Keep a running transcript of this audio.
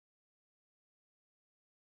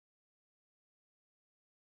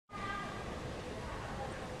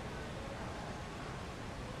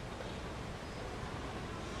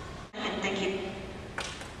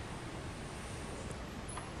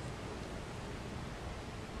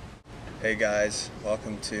Hey guys,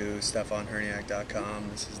 welcome to StefanHerniak.com.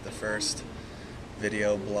 This is the first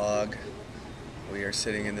video blog. We are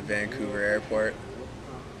sitting in the Vancouver airport.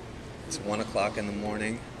 It's 1 o'clock in the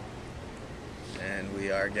morning and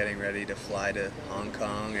we are getting ready to fly to Hong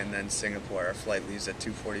Kong and then Singapore. Our flight leaves at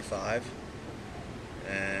 2:45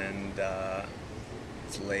 and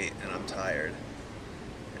it's late and I'm tired.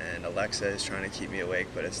 And Alexa is trying to keep me awake,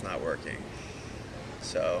 but it's not working.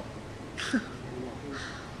 So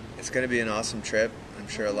it's going to be an awesome trip. I'm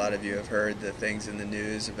sure a lot of you have heard the things in the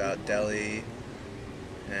news about Delhi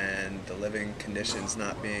and the living conditions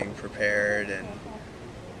not being prepared, and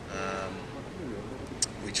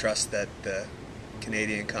we trust that the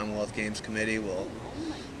Canadian Commonwealth Games Committee will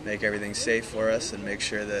make everything safe for us and make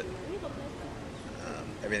sure that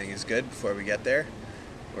everything is good before we get there.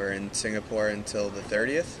 We're in Singapore until the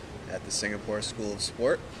 30th at the Singapore School of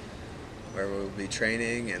Sport, where we'll be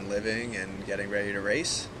training and living and getting ready to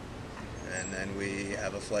race. And then we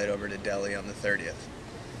have a flight over to Delhi on the 30th.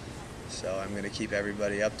 So I'm going to keep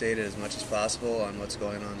everybody updated as much as possible on what's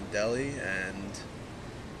going on in Delhi and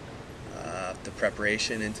the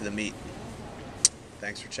preparation into the meet.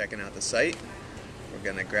 Thanks for checking out the site. We're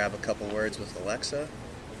going to grab a couple words with Alexa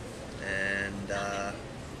and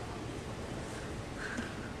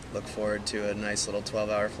look forward to a nice little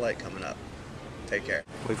 12-hour flight coming up. Take care.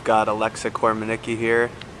 We've got Alexa Kormanicki here,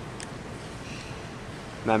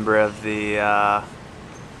 member of the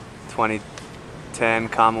 2010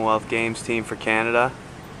 Commonwealth Games team for Canada.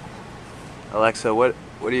 Alexa, what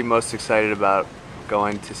are you most excited about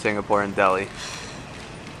going to Singapore and Delhi?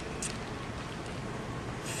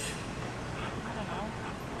 I don't know.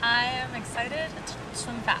 I am excited to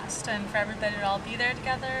swim fast and for everybody to all be there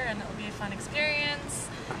together, and it'll be a fun experience.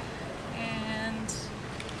 And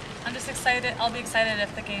I'm just excited. I'll be excited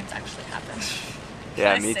if the games actually happen.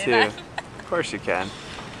 Yeah, me too. Of course you can.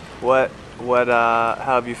 How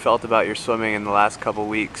have you felt about your swimming in the last couple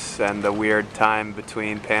weeks and the weird time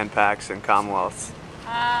between Pan Pacs and Commonwealths?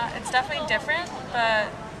 It's definitely different, but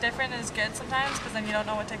different is good sometimes because then you don't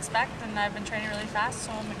know what to expect, and I've been training really fast,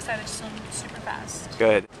 so I'm excited to swim super fast.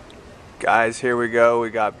 Good. Guys, here we go.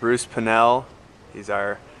 We got Bruce Pennell. He's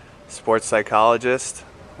our sports psychologist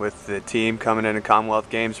with the team coming into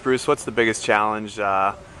Commonwealth Games. Bruce, what's the biggest challenge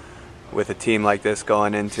with a team like this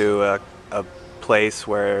going into a place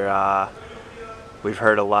where we've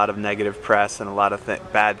heard a lot of negative press and a lot of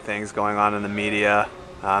bad things going on in the media?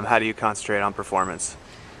 How do you concentrate on performance?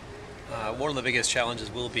 One of the biggest challenges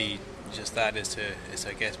will be just that, is to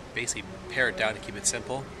I guess basically pare it down to keep it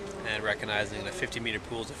simple, and recognizing that a 50-meter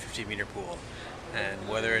pool is a 50-meter pool, and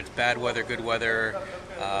whether it's bad weather, good weather,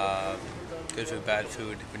 good food, bad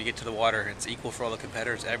food, when you get to the water, it's equal for all the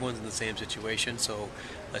competitors. Everyone's in the same situation, so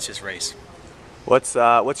let's just race. What's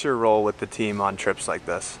your role with the team on trips like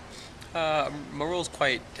this? My role is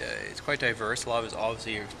quite diverse. A lot of it is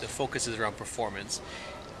obviously the focus is around performance,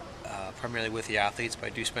 primarily with the athletes, but I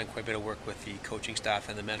do spend quite a bit of work with the coaching staff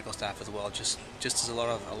and the medical staff as well. Just as a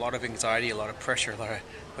lot of anxiety, a lot of pressure, a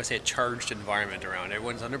charged environment around.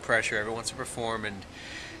 Everyone's under pressure. Everyone wants to perform, and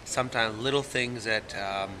sometimes little things that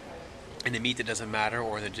in the meet that doesn't matter,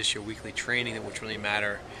 or in just your weekly training that which really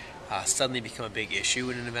matter, suddenly become a big issue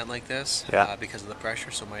in an event like this. Yeah. Because of the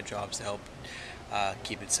pressure. So my job is to help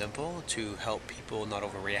keep it simple, to help people not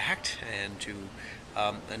overreact, and to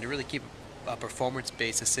really keep a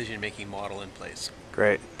performance-based decision-making model in place.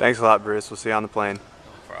 Great. Thanks a lot, Bruce. We'll see you on the plane. No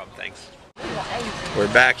problem. Thanks.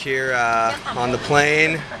 We're back here on the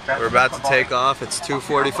plane. We're about to take off. It's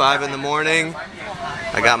 2:45 in the morning.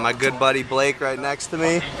 I got my good buddy Blake right next to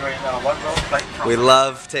me. We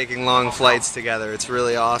love taking long flights together. It's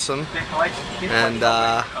really awesome. And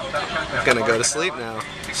I'm gonna go to sleep now.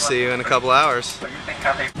 See you in a couple hours. You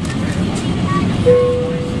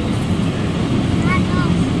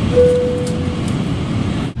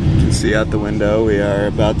can see out the window we are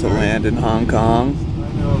about to land in Hong Kong.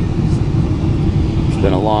 It's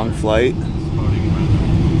been a long flight,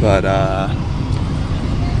 but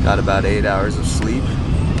got about 8 hours of sleep.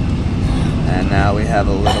 And now we have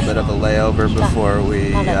a little bit of a layover before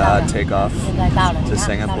we take off to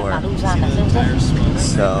Singapore.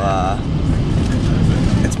 So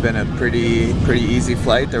it's been a pretty easy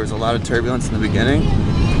flight. There was a lot of turbulence in the beginning,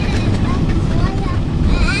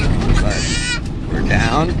 but we're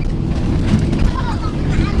down.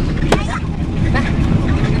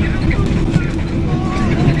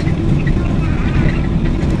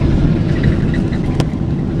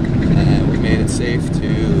 And we made it safe to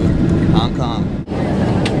Hong Kong.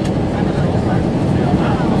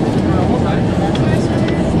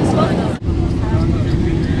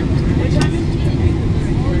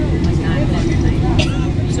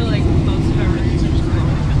 So like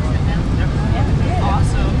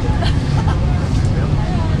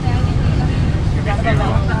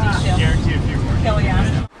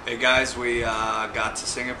guys, we got to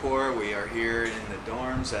Singapore. We are here in the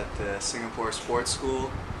dorms at the Singapore Sports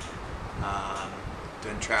School.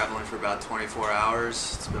 Been traveling for about 24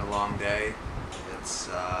 hours. It's been a long day. It's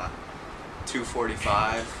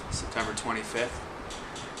 2:45, September 25th.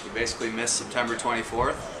 We basically missed September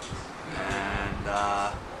 24th,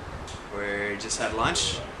 and we just had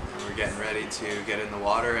lunch, and we're getting ready to get in the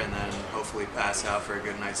water and then hopefully pass out for a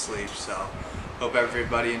good night's sleep. So hope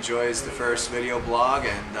everybody enjoys the first video blog,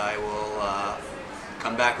 and I will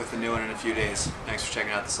come back with a new one in a few days. Thanks for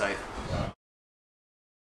checking out the site.